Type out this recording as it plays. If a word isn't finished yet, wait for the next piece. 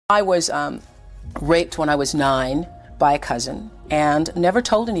I was raped when I was 9 by a cousin and never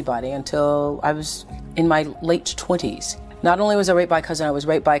told anybody until I was in my late 20s. Not only was I raped by a cousin, I was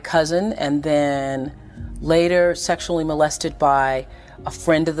raped by a cousin and then later sexually molested by a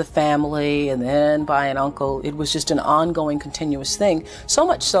friend of the family and then by an uncle. It was just an ongoing, continuous thing. So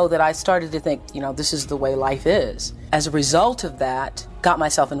much so that I started to think, this is the way life is. As a result of that, got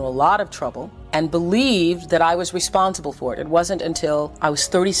myself into a lot of trouble and believed that I was responsible for it. It wasn't until I was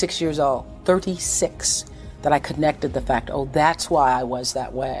 36 years old, 36, that I connected the fact, that's why I was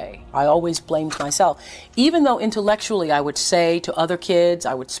that way. I always blamed myself. Even though intellectually I would say to other kids,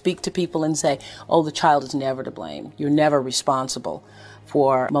 I would speak to people and say, the child is never to blame. You're never responsible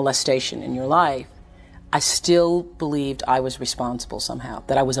for molestation in your life. I still believed I was responsible somehow,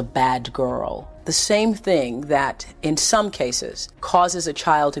 that I was a bad girl. The same thing that in some cases causes a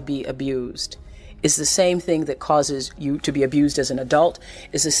child to be abused is the same thing that causes you to be abused as an adult,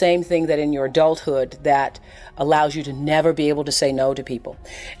 is the same thing that in your adulthood that allows you to never be able to say no to people.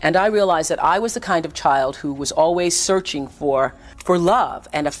 And I realized that I was the kind of child who was always searching for love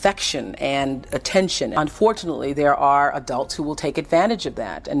and affection and attention. Unfortunately, there are adults who will take advantage of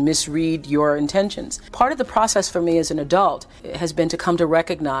that and misread your intentions. Part of the process for me as an adult has been to come to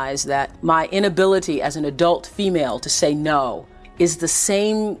recognize that my inability as an adult female to say no is the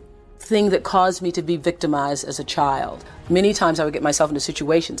same thing that caused me to be victimized as a child. Many times I would get myself into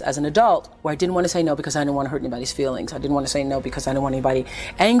situations as an adult where I didn't want to say no because I didn't want to hurt anybody's feelings. I didn't want to say no because I didn't want anybody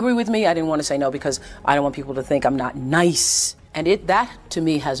angry with me. I didn't want to say no because I don't want people to think I'm not nice. And that to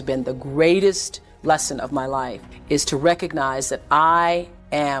me has been the greatest lesson of my life, is to recognize that I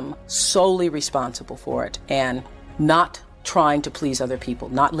am solely responsible for it and not trying to please other people,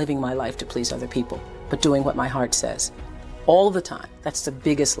 not living my life to please other people, but doing what my heart says. All the time. That's the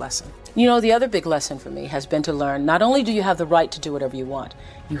biggest lesson. The other big lesson for me has been to learn not only do you have the right to do whatever you want,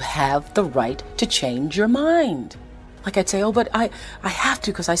 you have the right to change your mind. Like I'd say, but I have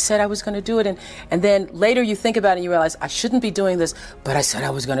to because I said I was going to do it. And then later you think about it and you realize I shouldn't be doing this, but I said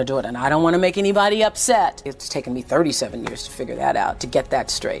I was going to do it and I don't want to make anybody upset. It's taken me 37 years to figure that out, to get that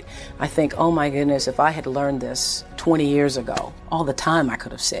straight. I think, oh my goodness, if I had learned this 20 years ago, all the time I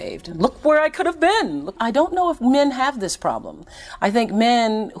could have saved. Look where I could have been. Look, I don't know if men have this problem. I think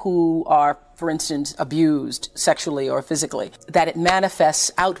men who are, for instance, abused sexually or physically, that it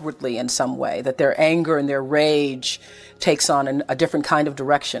manifests outwardly in some way, that their anger and their rage takes on a different kind of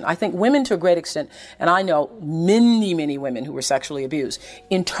direction. I think women to a great extent, and I know many, many women who were sexually abused,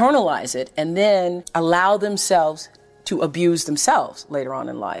 internalize it and then allow themselves to abuse themselves later on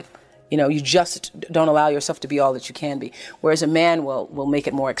in life. You just don't allow yourself to be all that you can be. Whereas a man will make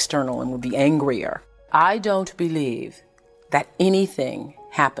it more external and will be angrier. I don't believe that anything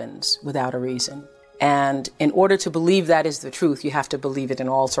happens without a reason. And in order to believe that is the truth, you have to believe it in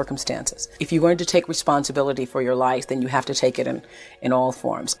all circumstances. If you're going to take responsibility for your life, then you have to take it in all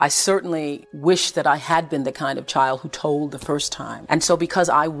forms. I certainly wish that I had been the kind of child who told the first time. And so because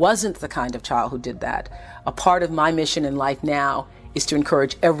I wasn't the kind of child who did that, a part of my mission in life now is to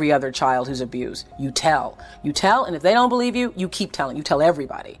encourage every other child who's abused. You tell, and if they don't believe you, you keep telling. You tell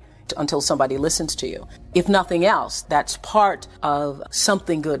everybody until somebody listens to you. If nothing else, that's part of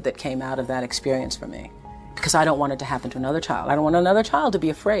something good that came out of that experience for me. Because I don't want it to happen to another child. I don't want another child to be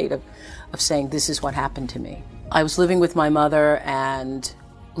afraid of saying, this is what happened to me. I was living with my mother and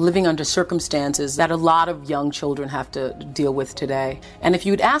living under circumstances that a lot of young children have to deal with today. And if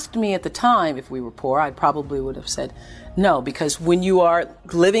you'd asked me at the time if we were poor, I probably would have said no, because when you are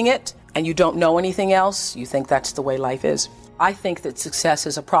living it and you don't know anything else, you think that's the way life is. I think that success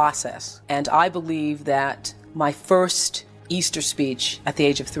is a process, and I believe that my first Easter speech at the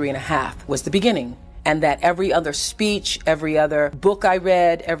age of 3.5 was the beginning, and that every other speech, every other book I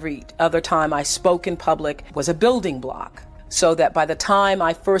read, every other time I spoke in public was a building block. So that by the time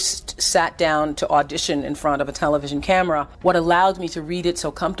I first sat down to audition in front of a television camera, what allowed me to read it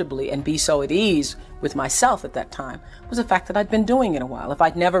so comfortably and be so at ease with myself at that time was the fact that I'd been doing it a while. If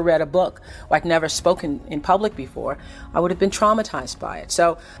I'd never read a book or I'd never spoken in public before, I would have been traumatized by it.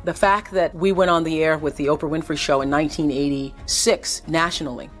 So the fact that we went on the air with the Oprah Winfrey Show in 1986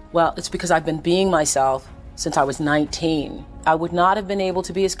 nationally, well, it's because I've been being myself since I was 19. I would not have been able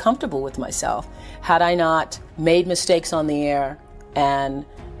to be as comfortable with myself had I not made mistakes on the air and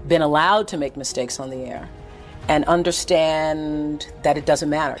been allowed to make mistakes on the air and understand that it doesn't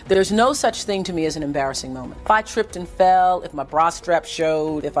matter. There's no such thing to me as an embarrassing moment. If I tripped and fell, if my bra strap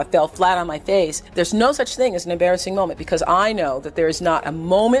showed, if I fell flat on my face, there's no such thing as an embarrassing moment because I know that there is not a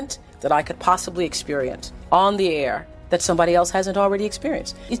moment that I could possibly experience on the air that somebody else hasn't already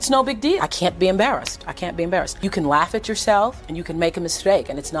experienced. It's no big deal. I can't be embarrassed. You can laugh at yourself and you can make a mistake,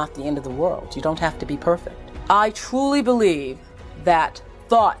 and it's not the end of the world. You don't have to be perfect. I truly believe that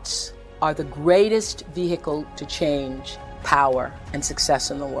thoughts are the greatest vehicle to change power and success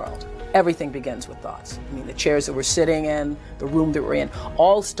in the world. Everything begins with thoughts. I mean, the chairs that we're sitting in, the room that we're in,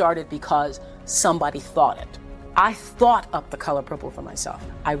 all started because somebody thought it. I thought up The Color Purple for myself.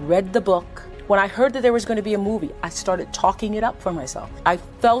 I read the book. When I heard that there was going to be a movie, I started talking it up for myself. I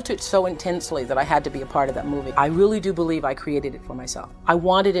felt it so intensely that I had to be a part of that movie. I really do believe I created it for myself. I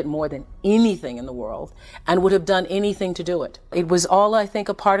wanted it more than anything in the world and would have done anything to do it. It was all, I think,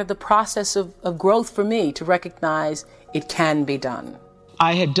 a part of the process of growth for me to recognize it can be done.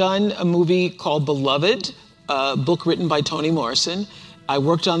 I had done a movie called Beloved, a book written by Toni Morrison. I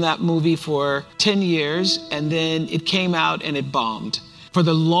worked on that movie for 10 years, and then it came out and it bombed. For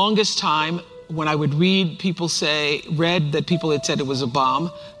the longest time, when I would read that people had said it was a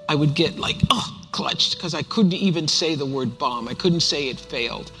bomb, I would get clutched, because I couldn't even say the word bomb. I couldn't say it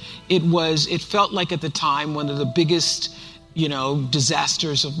failed. It felt like at the time one of the biggest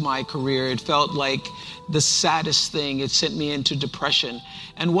disasters of my career. It felt like the saddest thing. It sent me into depression.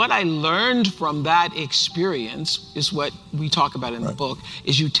 And what I learned from that experience is what we talk about in the book,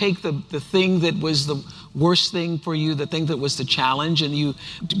 is you take the thing that was the worst thing for you, the thing that was the challenge, and you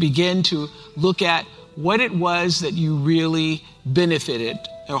begin to look at what it was that you really benefited,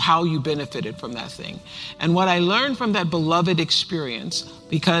 or how you benefited from that thing. And what I learned from that Beloved experience,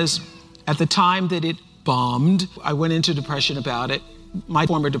 because at the time that it bombed, I went into depression about it. My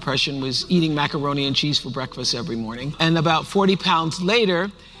former depression was eating macaroni and cheese for breakfast every morning. And about 40 pounds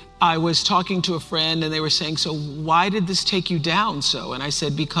later, I was talking to a friend and they were saying, "So why did this take you down so?" And I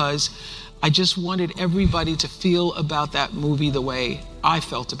said, "Because I just wanted everybody to feel about that movie the way I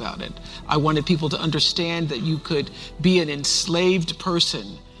felt about it. I wanted people to understand that you could be an enslaved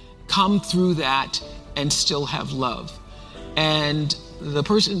person, come through that, and still have love." And the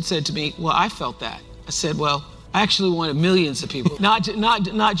person said to me, "Well, I felt that." I said, "Well, I actually wanted millions of people,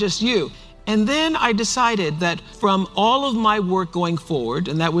 not just you." And then I decided that from all of my work going forward,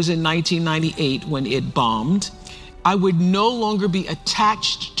 and that was in 1998 when it bombed, I would no longer be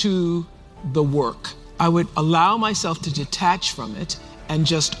attached to the work. I would allow myself to detach from it and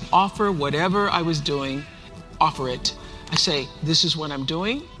just offer whatever I was doing, offer it. I say, this is what I'm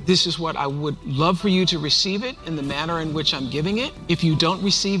doing. This is what I would love for you to receive it in the manner in which I'm giving it. If you don't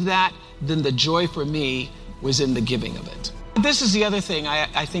receive that, then the joy for me was in the giving of it. This is the other thing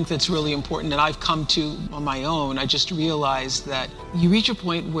I think that's really important, and I've come to on my own. I just realized that you reach a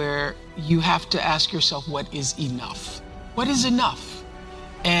point where you have to ask yourself, what is enough? What is enough?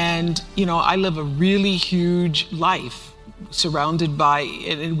 And, I live a really huge life surrounded by,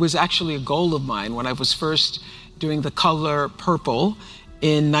 and it was actually a goal of mine when I was first doing The Color Purple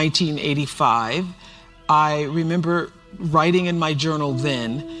in 1985. I remember writing in my journal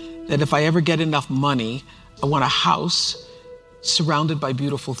then that if I ever get enough money, I want a house surrounded by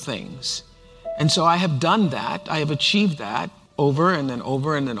beautiful things. And so I have done that. I have achieved that over and then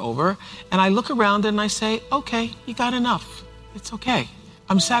over and then over. And I look around and I say, okay, you got enough. It's okay.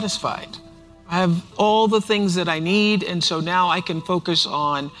 I'm satisfied. I have all the things that I need. And so now I can focus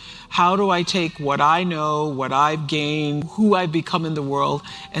on how do I take what I know, what I've gained, who I've become in the world,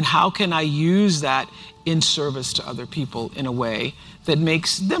 and how can I use that in service to other people in a way that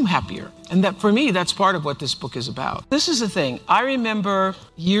makes them happier. And that, for me, that's part of what this book is about. This is the thing. I remember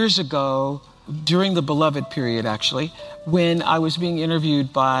years ago, during the Beloved period, actually, when I was being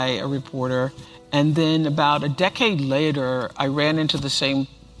interviewed by a reporter, and then about a decade later, I ran into the same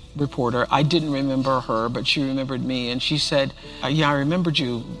reporter. I didn't remember her, but she remembered me, and she said, yeah, I remembered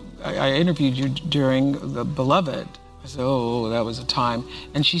you. I interviewed you during the Beloved. I said, oh, that was a time.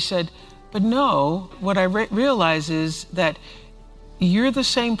 And she said, but no, what I realize is that you're the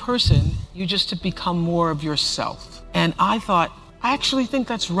same person, you just have become more of yourself. And I thought, I actually think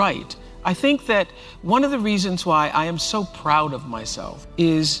that's right. I think that one of the reasons why I am so proud of myself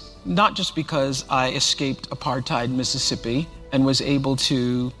is not just because I escaped apartheid Mississippi and was able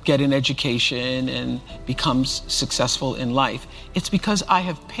to get an education and become successful in life. It's because I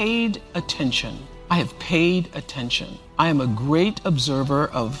have paid attention. I have paid attention. I am a great observer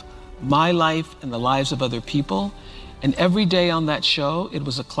of my life and the lives of other people. And every day on that show, it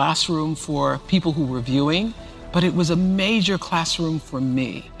was a classroom for people who were viewing, but it was a major classroom for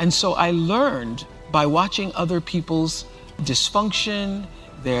me. And so I learned by watching other people's dysfunction,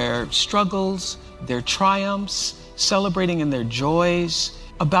 their struggles, their triumphs, celebrating in their joys,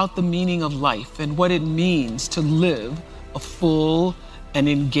 about the meaning of life and what it means to live a full and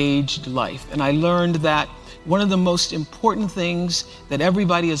engaged life. And I learned that One of the most important things that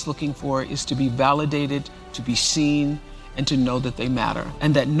everybody is looking for is to be validated, to be seen, and to know that they matter.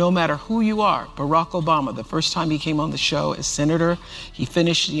 And that no matter who you are, Barack Obama, the first time he came on the show as senator, he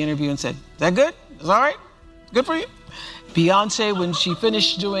finished the interview and said, "Is that good? Is that all right? Good for you?" Beyonce, when she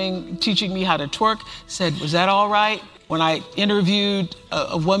finished teaching me how to twerk, said, "Was that all right?" When I interviewed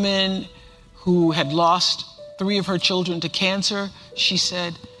a woman who had lost 3 of her children to cancer, she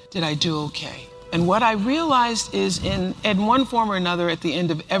said, "Did I do okay?" And what I realized is in one form or another, at the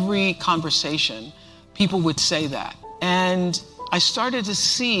end of every conversation, people would say that. And I started to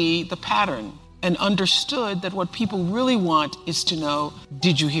see the pattern and understood that what people really want is to know,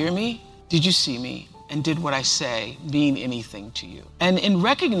 did you hear me? Did you see me? And did what I say mean anything to you? And in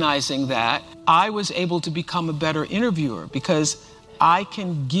recognizing that, I was able to become a better interviewer because I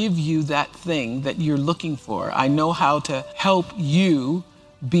can give you that thing that you're looking for. I know how to help you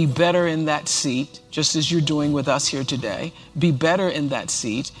be better in that seat, just as you're doing with us here today. Be better in that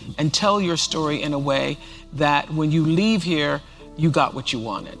seat and tell your story in a way that when you leave here, you got what you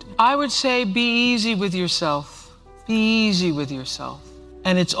wanted. I would say be easy with yourself. Be easy with yourself.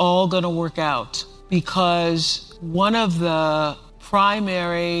 And it's all gonna work out, because one of the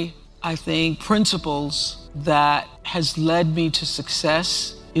primary, I think, principles that has led me to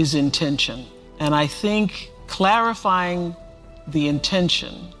success is intention. And I think clarifying the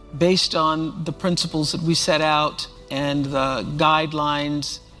intention based on the principles that we set out and the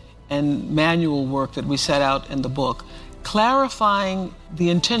guidelines and manual work that we set out in the book, clarifying the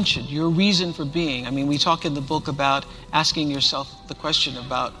intention, your reason for being. I mean, we talk in the book about asking yourself the question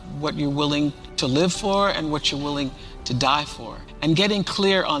about what you're willing to live for and what you're willing to die for, and getting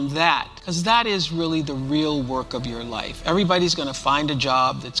clear on that, because that is really the real work of your life. Everybody's going to find a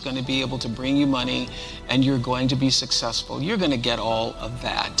job that's going to be able to bring you money and you're going to be successful. You're going to get all of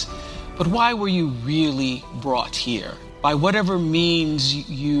that. But why were you really brought here? By whatever means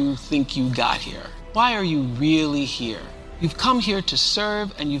you think you got here. Why are you really here? You've come here to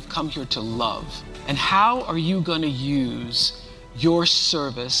serve and you've come here to love. And how are you going to use your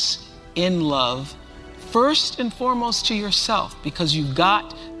service in love first and foremost to yourself? Because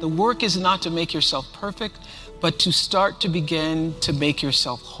the work is not to make yourself perfect, but to start to begin to make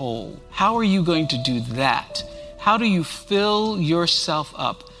yourself whole. How are you going to do that? How do you fill yourself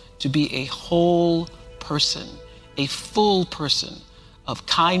up to be a whole person, a full person of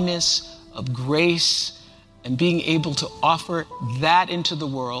kindness, of grace, and being able to offer that into the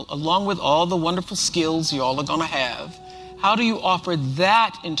world, along with all the wonderful skills you all are gonna have? How do you offer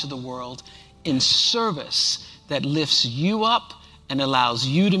that into the world in service that lifts you up and allows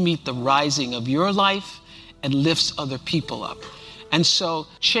you to meet the rising of your life and lifts other people up? And so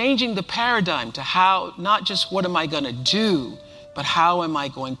changing the paradigm to how, not just what am I gonna do, but how am I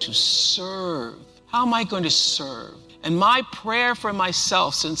going to serve? How am I going to serve? And my prayer for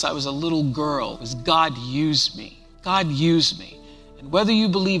myself since I was a little girl was, God, use me. God, use me. And whether you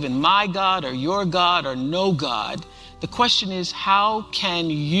believe in my God or your God or no God, the question is, how can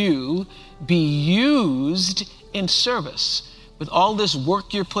you be used in service? With all this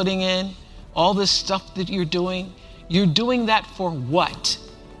work you're putting in, all this stuff that you're doing that for what?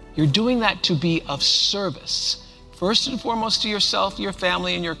 You're doing that to be of service. First and foremost to yourself, your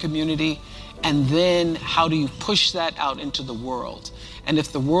family, and your community. And then how do you push that out into the world? And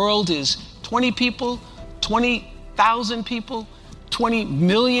if the world is 20 people, 20,000 people, 20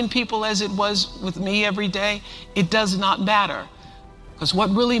 million people as it was with me every day, it does not matter. Because what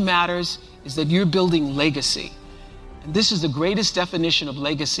really matters is that you're building legacy. And this is the greatest definition of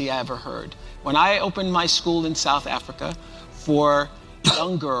legacy I ever heard. When I opened my school in South Africa for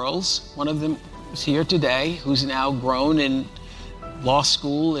young girls, one of them is here today, who's now grown in law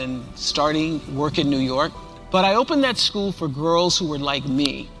school and starting work in New York. But I opened that school for girls who were like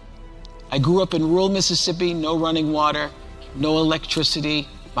me. I grew up in rural Mississippi, no running water, no electricity.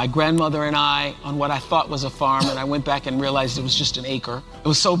 My grandmother and I on what I thought was a farm, and I went back and realized it was just an acre. It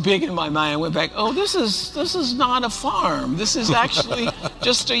was so big in my mind, I went back, oh, this is not a farm. This is actually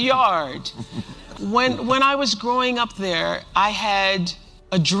just a yard. When I was growing up there, I had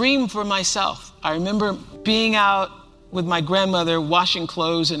a dream for myself. I remember being out with my grandmother washing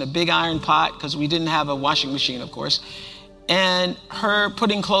clothes in a big iron pot, because we didn't have a washing machine, of course, and her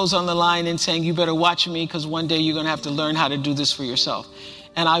putting clothes on the line and saying, you better watch me, because one day you're gonna have to learn how to do this for yourself.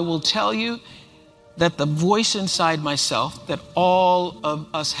 And I will tell you that the voice inside myself that all of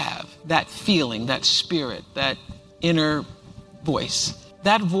us have, that feeling, that spirit, that inner voice,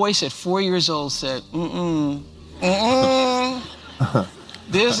 that voice at 4 years old said,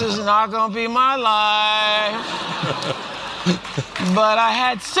 this is not gonna be my life. But I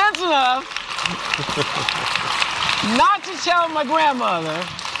had sense enough Not to tell my grandmother.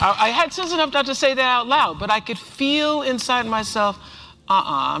 I had sense enough not to say that out loud, but I could feel inside myself,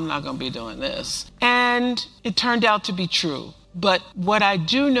 I'm not going to be doing this. And it turned out to be true. But what I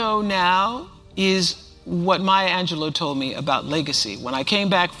do know now is what Maya Angelou told me about legacy. When I came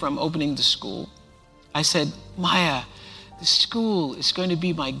back from opening the school, I said, Maya, the school is going to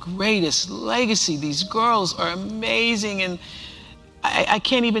be my greatest legacy. These girls are amazing, and I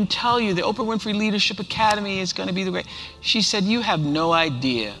can't even tell you, the Oprah Winfrey Leadership Academy is going to be the great. She said, you have no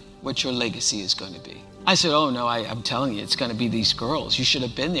idea what your legacy is going to be. I said, oh no, I'm telling you, it's going to be these girls. You should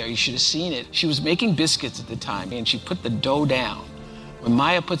have been there. You should have seen it. She was making biscuits at the time, and she put the dough down. When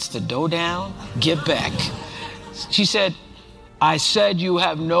Maya puts the dough down, get back. She said, I said you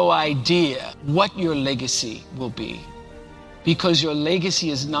have no idea what your legacy will be, because your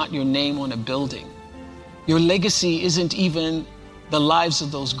legacy is not your name on a building. Your legacy isn't even the lives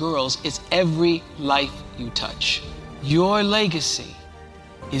of those girls. It's every life you touch. Your legacy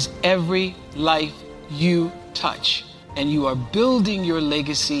is every life you touch, and you are building your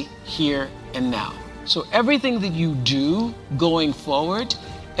legacy here and now. So everything that you do going forward,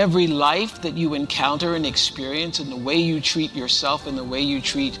 every life that you encounter and experience, and the way you treat yourself and the way you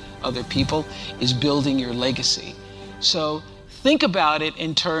treat other people is building your legacy. So think about it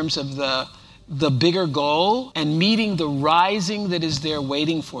in terms of the bigger goal and meeting the rising that is there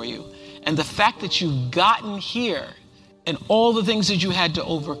waiting for you. And the fact that you've gotten here and all the things that you had to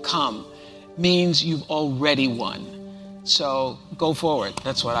overcome means you've already won. So go forward.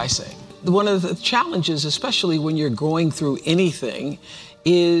 That's what I say. One of the challenges, especially when you're going through anything,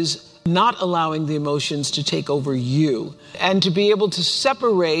 is not allowing the emotions to take over you, and to be able to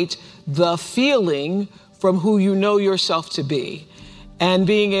separate the feeling from who you know yourself to be, and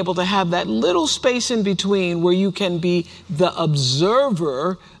being able to have that little space in between where you can be the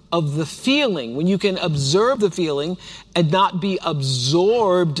observer of the feeling. When you can observe the feeling and not be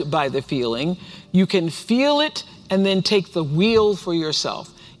absorbed by the feeling, you can feel it and then take the wheel for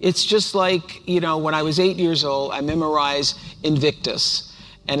yourself. It's just like, when I was 8 years old, I memorized Invictus.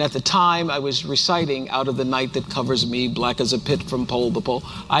 And at the time, I was reciting Out of the Night That Covers Me, Black as a Pit from Pole to Pole.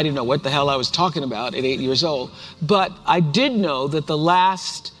 I didn't know what the hell I was talking about at 8 years old. But I did know that the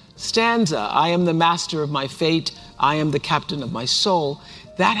last stanza, I am the master of my fate, I am the captain of my soul,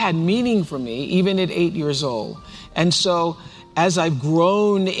 that had meaning for me, even at 8 years old. And so as I've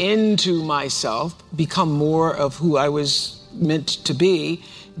grown into myself, become more of who I was meant to be,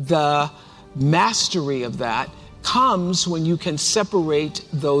 the mastery of that comes when you can separate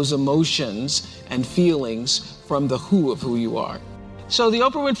those emotions and feelings from the who of who you are. So the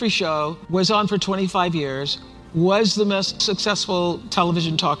Oprah Winfrey Show was on for 25 years, was the most successful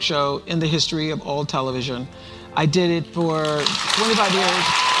television talk show in the history of all television. I did it for 25 years.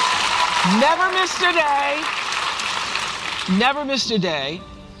 Never missed a day. Never missed a day.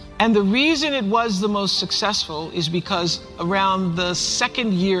 And the reason it was the most successful is because around the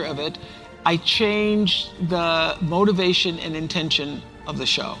second year of it, I changed the motivation and intention of the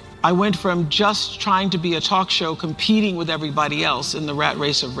show. I went from just trying to be a talk show competing with everybody else in the rat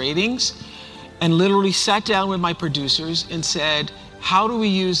race of ratings, and literally sat down with my producers and said, how do we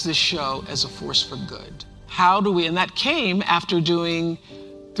use this show as a force for good? How do we, and that came after doing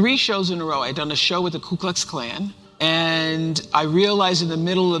 3 shows in a row. I'd done a show with the Ku Klux Klan, and I realized in the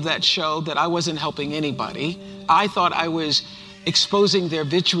middle of that show that I wasn't helping anybody. I thought I was exposing their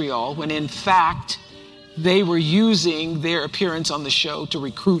vitriol, when in fact, they were using their appearance on the show to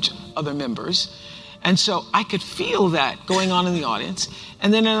recruit other members. And so I could feel that going on in the audience.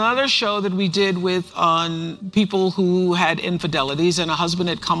 And then another show that we did on people who had infidelities, and a husband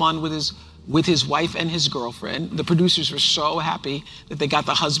had come on with his wife and his girlfriend. The producers were so happy that they got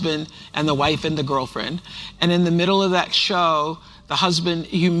the husband and the wife and the girlfriend. And in the middle of that show, the husband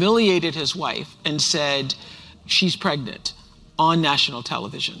humiliated his wife and said, she's pregnant, on national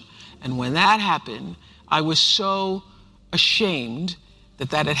television. And when that happened, I was so ashamed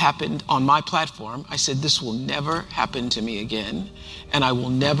that had happened on my platform. I said, this will never happen to me again, and I will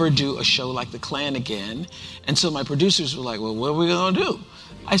never do a show like the Klan again. And so my producers were like, well, what are we gonna do?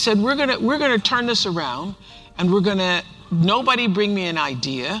 I said, we're gonna turn this around, and nobody bring me an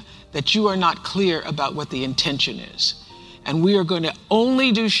idea that you are not clear about what the intention is. And we are gonna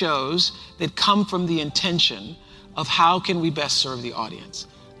only do shows that come from the intention of how can we best serve the audience.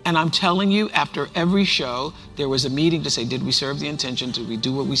 And I'm telling you, after every show, there was a meeting to say, did we serve the intention? Did we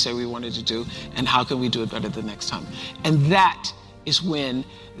do what we said we wanted to do? And how can we do it better the next time? And that is when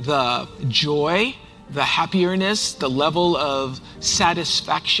the joy, the happiness, the level of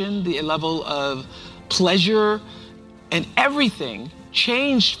satisfaction, the level of pleasure, and everything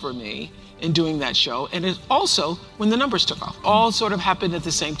changed for me in doing that show. And it also, when the numbers took off, all sort of happened at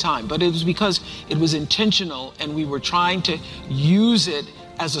the same time. But it was because it was intentional and we were trying to use it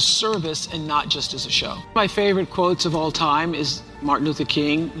as a service and not just as a show. My favorite quotes of all time is Martin Luther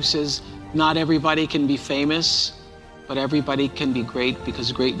King, who says, "Not everybody can be famous, but everybody can be great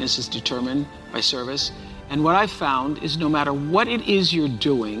because greatness is determined by service." And what I've found is no matter what it is you're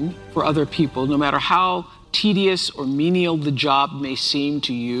doing for other people, no matter how tedious or menial the job may seem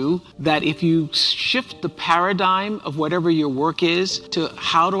to you, that if you shift the paradigm of whatever your work is to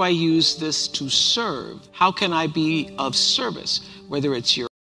how do I use this to serve? How can I be of service? Whether it's your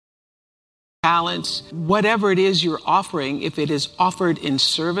talents, whatever it is you're offering, if it is offered in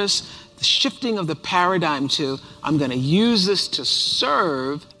service, the shifting of the paradigm to I'm going to use this to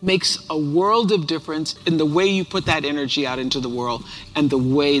serve makes a world of difference in the way you put that energy out into the world and the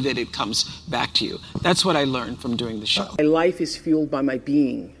way that it comes back to you. That's what I learned from doing the show. My life is fueled by my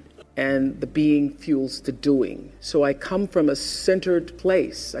being, and the being fuels the doing. So I come from a centered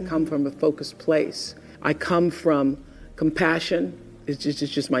place. I come from a focused place. I come from compassion. It's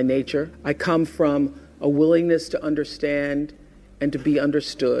just my nature. I come from a willingness to understand and to be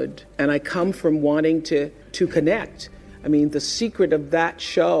understood. And I come from wanting to connect. I mean, the secret of that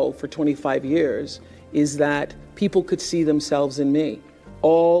show for 25 years is that people could see themselves in me.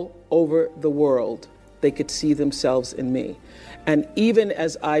 All over the world, they could see themselves in me. And even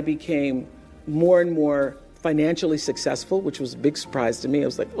as I became more and more financially successful, which was a big surprise to me, I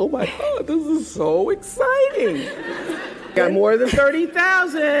was like, oh my God, this is so exciting. Got more than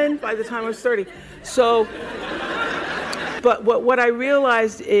 30,000 by the time I was 30. So, but what I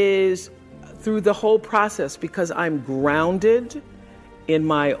realized is through the whole process, because I'm grounded in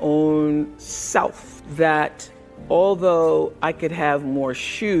my own self, that although I could have more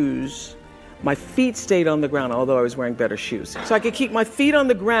shoes, my feet stayed on the ground, although I was wearing better shoes. So I could keep my feet on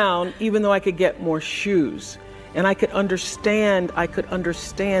the ground, even though I could get more shoes. And I could understand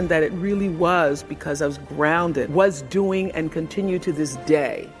that it really was because I was grounded, was doing and continue to this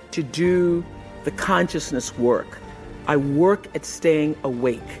day to do the consciousness work. I work at staying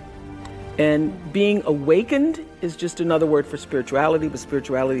awake. And being awakened is just another word for spirituality, but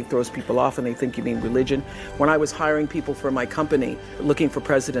spirituality throws people off and they think you mean religion. When I was hiring people for my company, looking for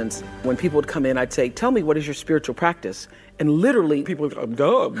presidents, when people would come in, I'd say, tell me, what is your spiritual practice? And literally, people would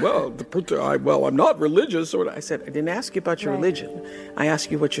go, well, I'm not religious. I said, I didn't ask you about your religion. I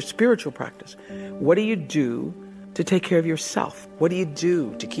asked you what's your spiritual practice. What do you do to take care of yourself? What do you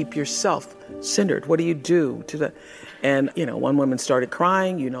do to keep yourself centered? What do you do to the... And, one woman started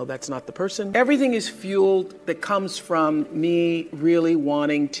crying, that's not the person. Everything is fueled that comes from me really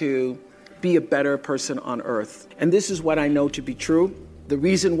wanting to be a better person on earth. And this is what I know to be true. The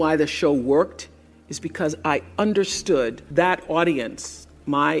reason why the show worked is because I understood that audience,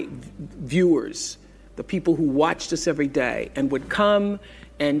 my viewers, the people who watched us every day and would come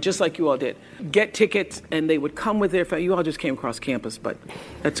and just like you all did, get tickets, and they would come with their family. You all just came across campus, but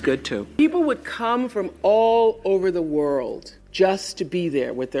that's good too. People would come from all over the world just to be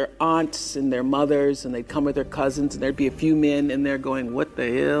there with their aunts and their mothers, and they'd come with their cousins, and there'd be a few men in there going, what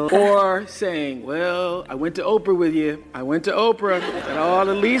the hell? Or saying, well, I went to Oprah with you. I went to Oprah, and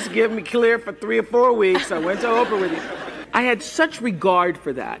at least give me clear for 3 or 4 weeks. I went to Oprah with you. I had such regard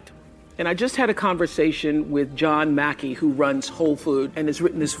for that. And I just had a conversation with John Mackey, who runs Whole Foods and has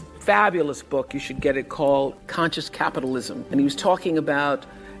written this fabulous book, you should get it, called Conscious Capitalism. And he was talking about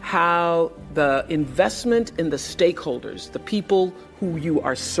how the investment in the stakeholders, the people who you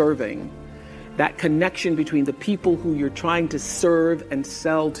are serving, that connection between the people who you're trying to serve and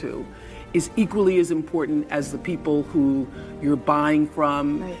sell to is equally as important as the people who you're buying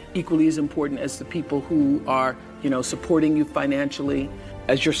from, right. Equally as important as the people who are, supporting you financially,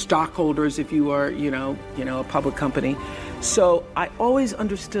 as your stockholders if you are, a public company. So I always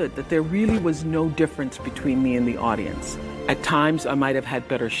understood that there really was no difference between me and the audience. At times I might have had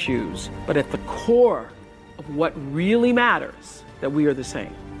better shoes, but at the core of what really matters, that we are the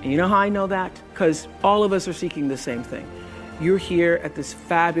same. And you know how I know that? Because all of us are seeking the same thing. You're here at this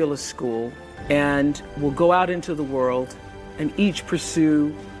fabulous school, and we'll go out into the world and each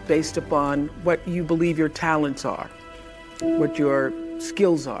pursue based upon what you believe your talents are, what your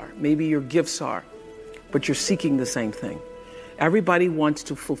skills are, maybe your gifts are, but you're seeking the same thing. Everybody wants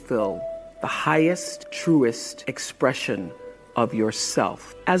to fulfill the highest, truest expression of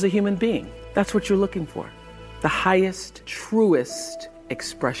yourself as a human being. That's what you're looking for. The highest, truest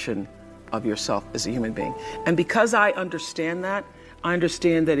expression of yourself as a human being. And because I understand that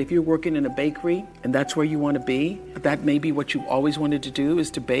if you're working in a bakery and that's where you want to be, that may be what you always wanted to do, is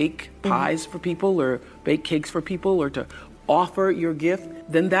to bake pies for people or bake cakes for people or to offer your gift,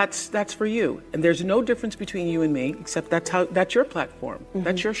 then that's for you. And there's no difference between you and me, except that's your platform.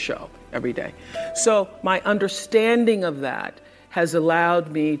 That's your show every day. So my understanding of that has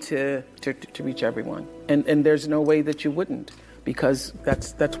allowed me to reach everyone. And there's no way that you wouldn't, because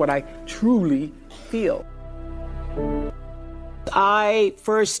that's what I truly feel. I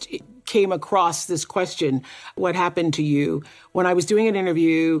first came across this question, what happened to you, when I was doing an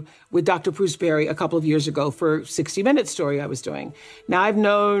interview with Dr. Bruce Perry a couple of years ago for 60 Minutes story I was doing. Now, I've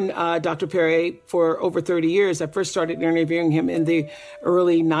known Dr. Perry for over 30 years. I first started interviewing him in the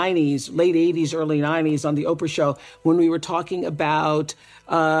early 90s, late 80s, early 90s on the Oprah show, when we were talking about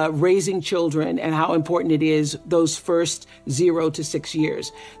raising children and how important it is those first 0 to 6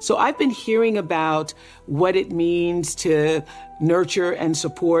 years. So I've been hearing about what it means to nurture and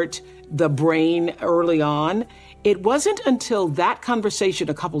support the brain early on. It wasn't until that conversation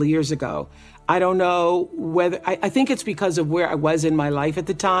a couple of years ago. I don't know whether, I think it's because of where I was in my life at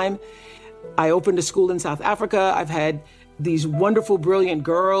the time. I opened a school in South Africa. I've had these wonderful, brilliant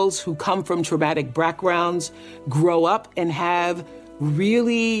girls who come from traumatic backgrounds, grow up and have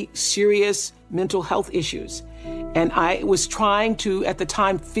really serious mental health issues. And I was trying to, at the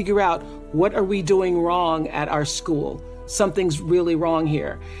time, figure out, what are we doing wrong at our school? Something's really wrong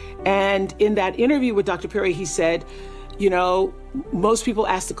here. And in that interview with Dr. Perry, he said, you know, most people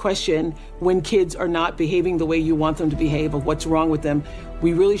ask the question when kids are not behaving the way you want them to behave, of what's wrong with them.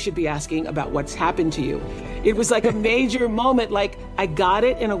 We really should be asking about what's happened to you. It was like a major moment, like I got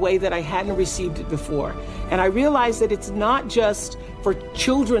it in a way that I hadn't received it before. And I realized that it's not just for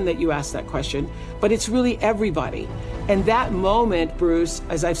children that you ask that question, but it's really everybody. And that moment, Bruce,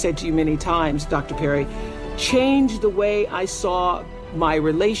 as I've said to you many times, Dr. Perry, changed the way I saw my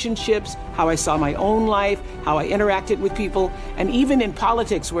relationships, how I saw my own life, how I interacted with people, and even in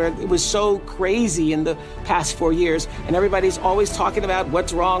politics, where it was so crazy in the past 4 years, and everybody's always talking about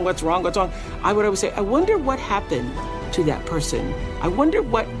what's wrong, what's wrong, what's wrong. I would always say, I wonder what happened to that person. I wonder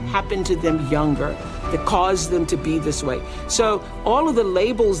what happened to them younger that caused them to be this way. So all of the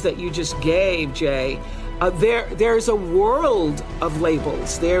labels that you just gave, Jay, there's a world of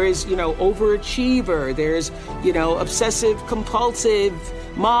labels. There is, overachiever. There's, obsessive compulsive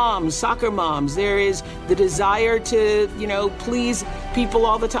moms, soccer moms. There is the desire to, please people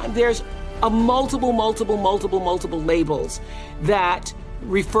all the time. There's a multiple labels that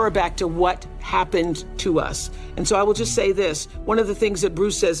refer back to what happened to us. And so I will just say this. One of the things that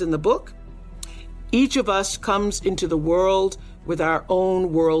Bruce says in the book, each of us comes into the world with our own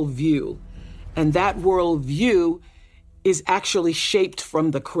worldview. And that worldview is actually shaped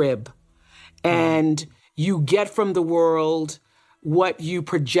from the crib. And you get from the world what you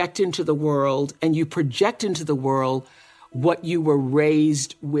project into the world, and you project into the world what you were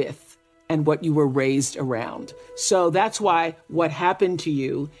raised with and what you were raised around. So that's why what happened to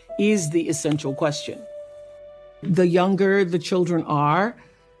you is the essential question. The younger the children are,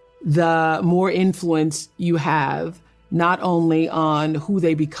 the more influence you have, not only on who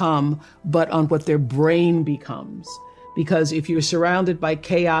they become, but on what their brain becomes. Because if you're surrounded by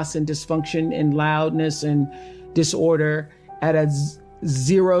chaos and dysfunction and loudness and disorder at a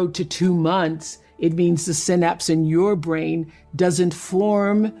 0 to 2 months, it means the synapse in your brain doesn't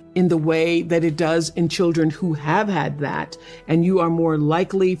form in the way that it does in children who have had that. And you are more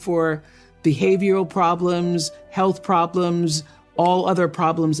likely for behavioral problems, health problems, all other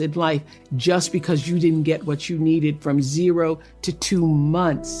problems in life, just because you didn't get what you needed from 0 to 2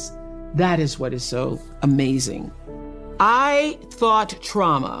 months. That is what is so amazing. I thought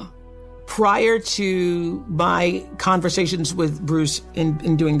trauma, prior to my conversations with Bruce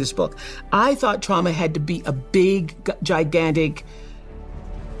in doing this book, I thought trauma had to be a big, gigantic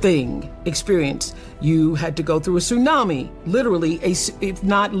experience. You had to go through a tsunami, literally, if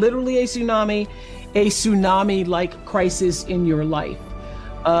not literally a tsunami-like crisis in your life.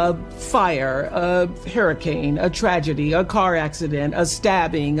 A fire, a hurricane, a tragedy, a car accident, a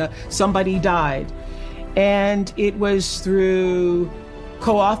stabbing, somebody died. And it was through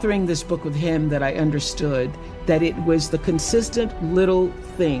co-authoring this book with him that I understood that it was the consistent little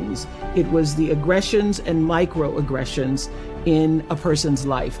things. It was the aggressions and microaggressions in a person's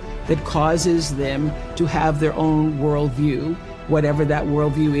life that causes them to have their own worldview. Whatever that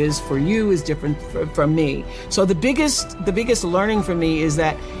worldview is for you is different from me. So the biggest learning for me is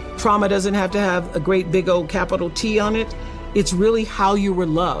that trauma doesn't have to have a great big old capital T on it. It's really how you were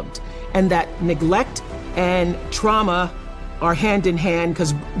loved. And that neglect and trauma are hand in hand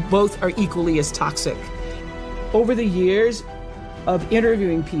because both are equally as toxic. Over the years of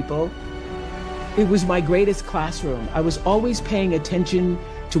interviewing people, it was my greatest classroom. I was always paying attention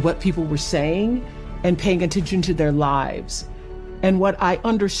to what people were saying and paying attention to their lives. And what I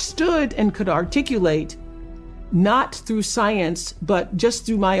understood and could articulate, not through science, but just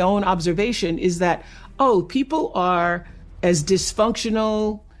through my own observation, is that, people are as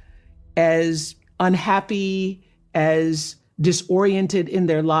dysfunctional, as unhappy, as disoriented in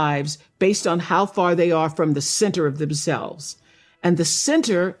their lives based on how far they are from the center of themselves. And the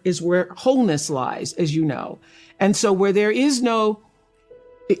center is where wholeness lies, as you know. And so where there is no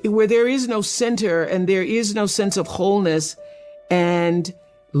center and there is no sense of wholeness and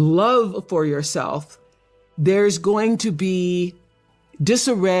love for yourself, there's going to be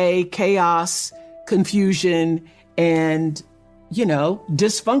disarray, chaos, confusion, and,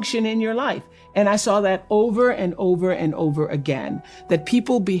 dysfunction in your life. And I saw that over and over and over again, that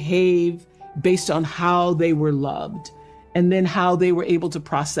people behave based on how they were loved and then how they were able to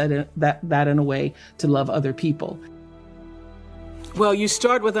process that in a way to love other people. Well, you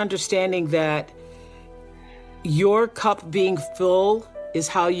start with understanding that your cup being full is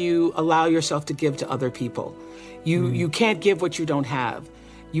how you allow yourself to give to other people. You can't give what you don't have.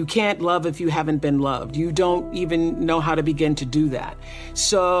 You can't love if you haven't been loved. You don't even know how to begin to do that.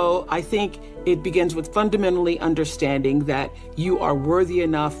 So I think it begins with fundamentally understanding that you are worthy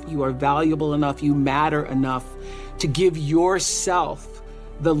enough, you are valuable enough, you matter enough to give yourself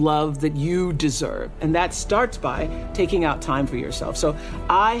the love that you deserve. And that starts by taking out time for yourself. So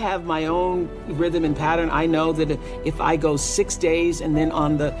I have my own rhythm and pattern. I know that if I go 6 days and then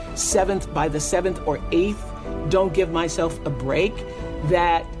on the 7th, by the 7th or 8th, don't give myself a break,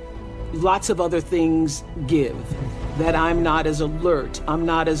 that lots of other things give, that I'm not as alert, I'm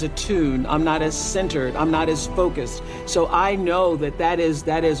not as attuned, I'm not as centered, I'm not as focused. So I know that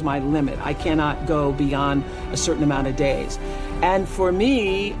is my limit. I cannot go beyond a certain amount of days. And for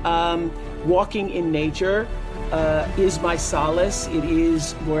me, walking in nature is my solace. It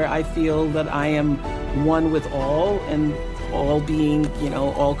is where I feel that I am one with all, and all being,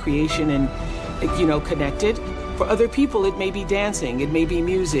 all creation and, connected. For other people, it may be dancing, it may be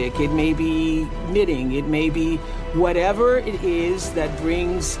music, it may be knitting, it may be whatever it is that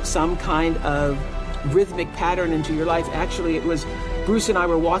brings some kind of rhythmic pattern into your life. Actually, it was Bruce and I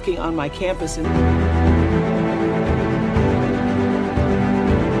were walking on my campus and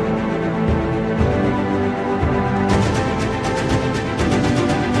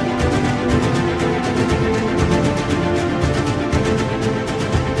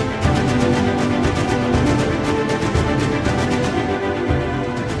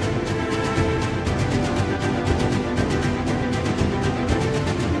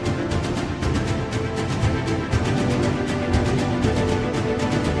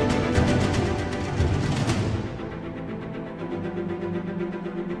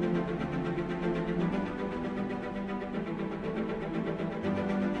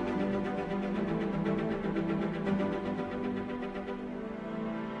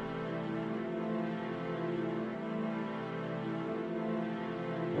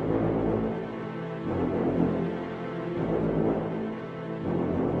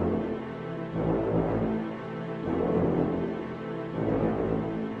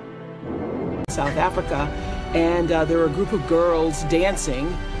South Africa, and there were a group of girls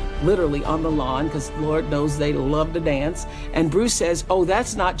dancing literally on the lawn, because Lord knows they love to dance. And Bruce says,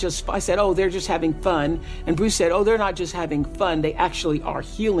 that's not just, I said, they're just having fun. And Bruce said, they're not just having fun, they actually are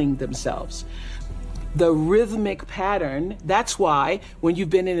healing themselves. The rhythmic pattern, that's why when you've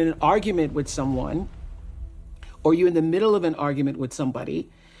been in an argument with someone, or you're in the middle of an argument with somebody,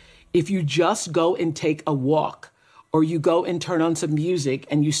 if you just go and take a walk, or you go and turn on some music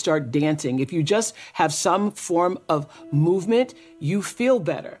and you start dancing, if you just have some form of movement, you feel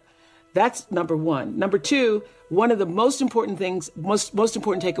better. That's number one. Number two, one of the most important things, most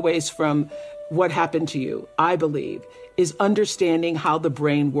important takeaways from what happened to you, I believe, is understanding how the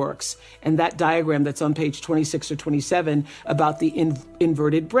brain works. And that diagram that's on page 26 or 27 about the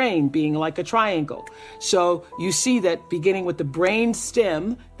inverted brain being like a triangle. So you see that beginning with the brain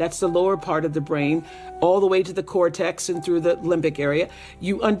stem, that's the lower part of the brain, all the way to the cortex and through the limbic area.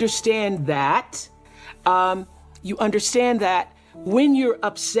 You understand that. When you're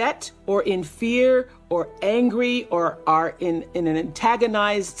upset or in fear or angry or are in an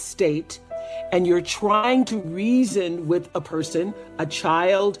antagonized state, and you're trying to reason with a person, a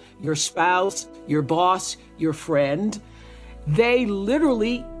child, your spouse, your boss, your friend, they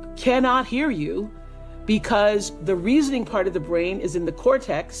literally cannot hear you because the reasoning part of the brain is in the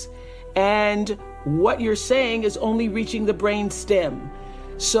cortex, and what you're saying is only reaching the brain stem.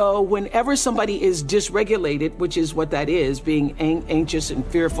 So whenever somebody is dysregulated, which is what that is, being anxious and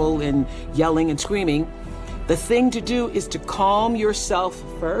fearful and yelling and screaming, the thing to do is to calm yourself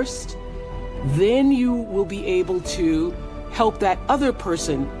first then you will be able to help that other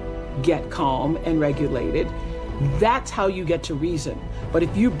person get calm and regulated. That's how you get to reason. But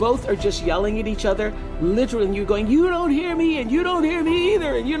if you both are just yelling at each other, literally, and you're going, you don't hear me, and you don't hear me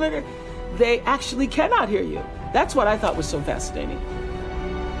either, and you're not, they actually cannot hear you. That's what I thought was so fascinating.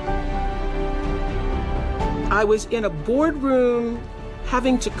 I was in a boardroom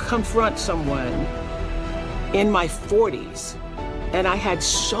having to confront someone in my 40s, and I had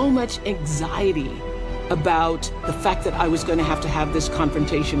so much anxiety about the fact that I was going to have this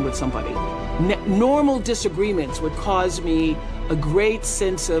confrontation with somebody. Normal disagreements would cause me a great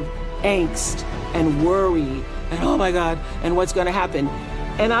sense of angst and worry and oh my God, and what's going to happen?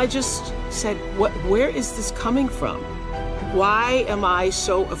 And I just said, where is this coming from? Why am I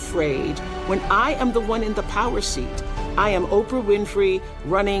so afraid when I am the one in the power seat? I am Oprah Winfrey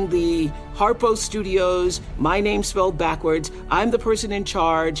running the Harpo Studios, my name spelled backwards. I'm the person in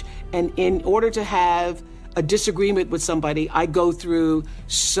charge. And in order to have a disagreement with somebody, I go through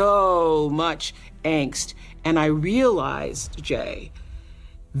so much angst. And I realized, Jay,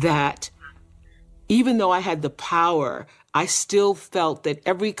 that even though I had the power, I still felt that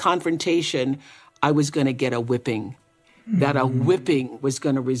every confrontation, I was going to get a whipping, that a whipping was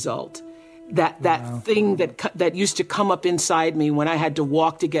going to result. That thing that used to come up inside me when I had to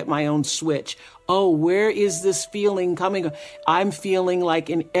walk to get my own switch. Oh, where is this feeling coming? I'm feeling like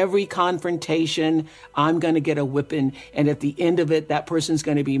in every confrontation, I'm going to get a whipping. And at the end of it, that person's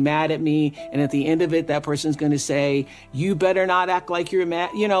going to be mad at me. And at the end of it, that person's going to say, you better not act like you're mad.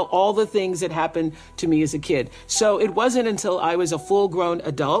 You know, all the things that happened to me as a kid. So it wasn't until I was a full-grown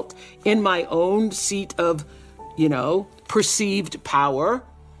adult in my own seat of, perceived power,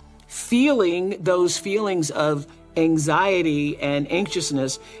 feeling those feelings of anxiety and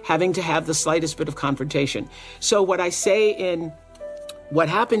anxiousness, having to have the slightest bit of confrontation. So what I say in what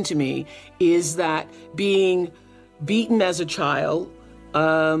happened to me is that being beaten as a child,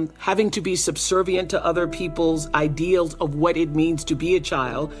 having to be subservient to other people's ideals of what it means to be a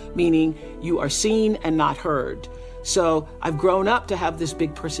child, meaning you are seen and not heard. So I've grown up to have this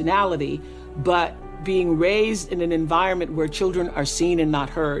big personality, but being raised in an environment where children are seen and not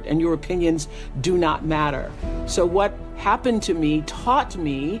heard, and your opinions do not matter. So what happened to me taught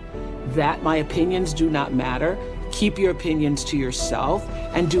me that my opinions do not matter. Keep your opinions to yourself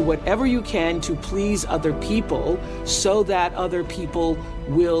and do whatever you can to please other people so that other people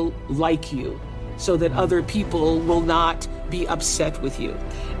will like you, so that other people will not be upset with you.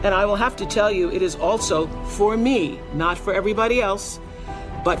 And I will have to tell you, it is also for me, not for everybody else,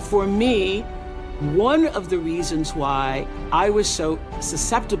 but for me, one of the reasons why I was so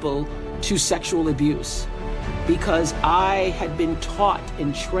susceptible to sexual abuse, because I had been taught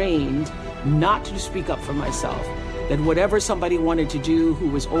and trained not to speak up for myself, that whatever somebody wanted to do who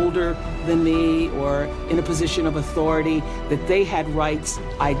was older than me or in a position of authority, that they had rights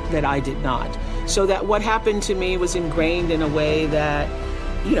that I did not. So that what happened to me was ingrained in a way that,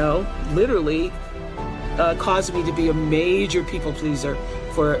 literally caused me to be a major people pleaser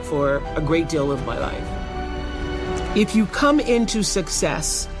for a great deal of my life. If you come into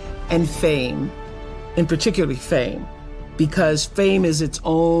success and fame, and particularly fame, because fame is its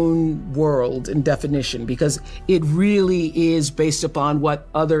own world and definition, because it really is based upon what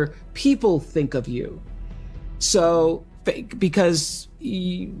other people think of you. So, because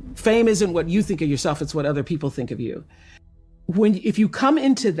fame isn't what you think of yourself, it's what other people think of you. If you come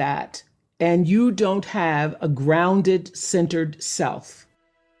into that and you don't have a grounded, centered self,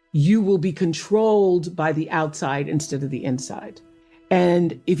 you will be controlled by the outside instead of the inside.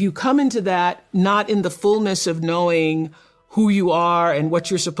 And if you come into that not in the fullness of knowing who you are and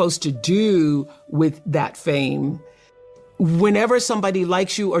what you're supposed to do with that fame, whenever somebody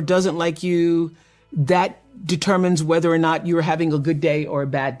likes you or doesn't like you, that determines whether or not you're having a good day or a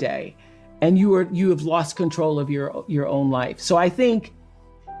bad day. And you have lost control of your own life. So I think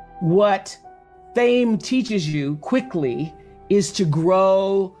what fame teaches you quickly is to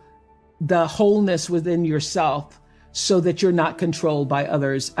grow the wholeness within yourself so that you're not controlled by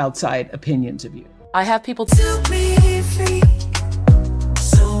others' outside opinions of you. I have people to be free,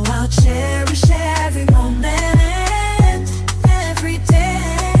 so I'll cherish every moment, every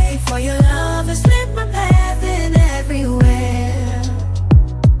day. For your love has lit my path in everywhere.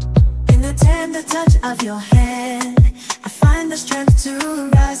 In the tender touch of your hand, I find the strength to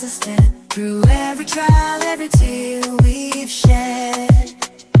rise and stand through every trial, every tear we've shed.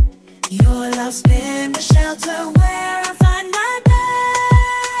 Your love's been the shelter where I find my bed.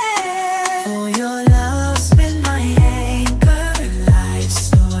 Oh, your love's been my anchor in life's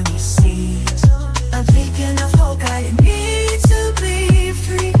stormy seas, a beacon of hope guiding me to be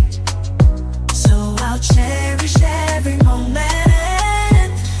free.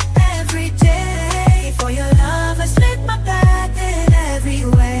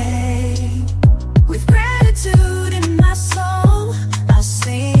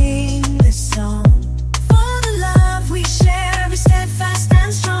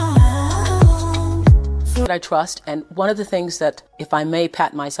 that I trust. And one of the things that, if I may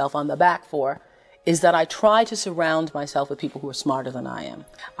pat myself on the back for, is that I try to surround myself with people who are smarter than I am.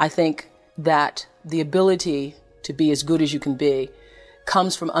 I think that the ability to be as good as you can be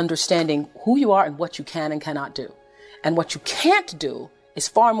comes from understanding who you are and what you can and cannot do. And what you can't do is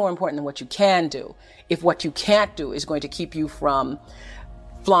far more important than what you can do, if what you can't do is going to keep you from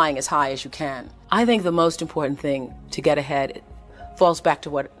flying as high as you can. I think the most important thing to get ahead falls back to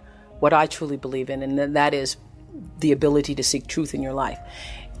what I truly believe in, and that is the ability to seek truth in your life.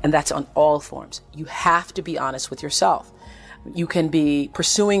 And that's on all forms. You have to be honest with yourself. You can be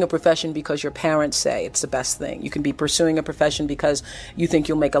pursuing a profession because your parents say it's the best thing. You can be pursuing a profession because you think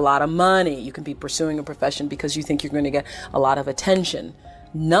you'll make a lot of money. You can be pursuing a profession because you think you're going to get a lot of attention.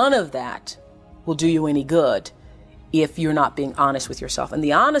 None of that will do you any good if you're not being honest with yourself. And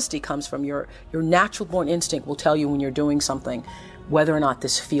the honesty comes from your natural born instinct will tell you when you're doing something whether or not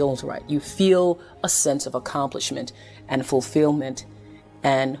this feels right. You feel a sense of accomplishment and fulfillment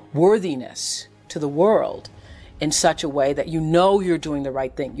and worthiness to the world in such a way that you know you're doing the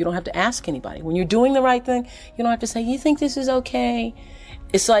right thing. You don't have to ask anybody. When you're doing the right thing, you don't have to say, you think this is okay?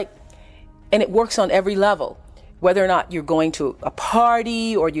 It's like, and it works on every level. Whether or not you're going to a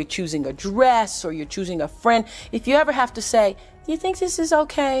party or you're choosing a dress or you're choosing a friend, if you ever have to say, do you think this is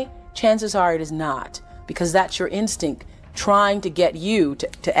okay? Chances are it is not, because that's your instinct trying to get you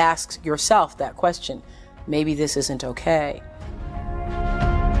to ask yourself that question. Maybe this isn't okay.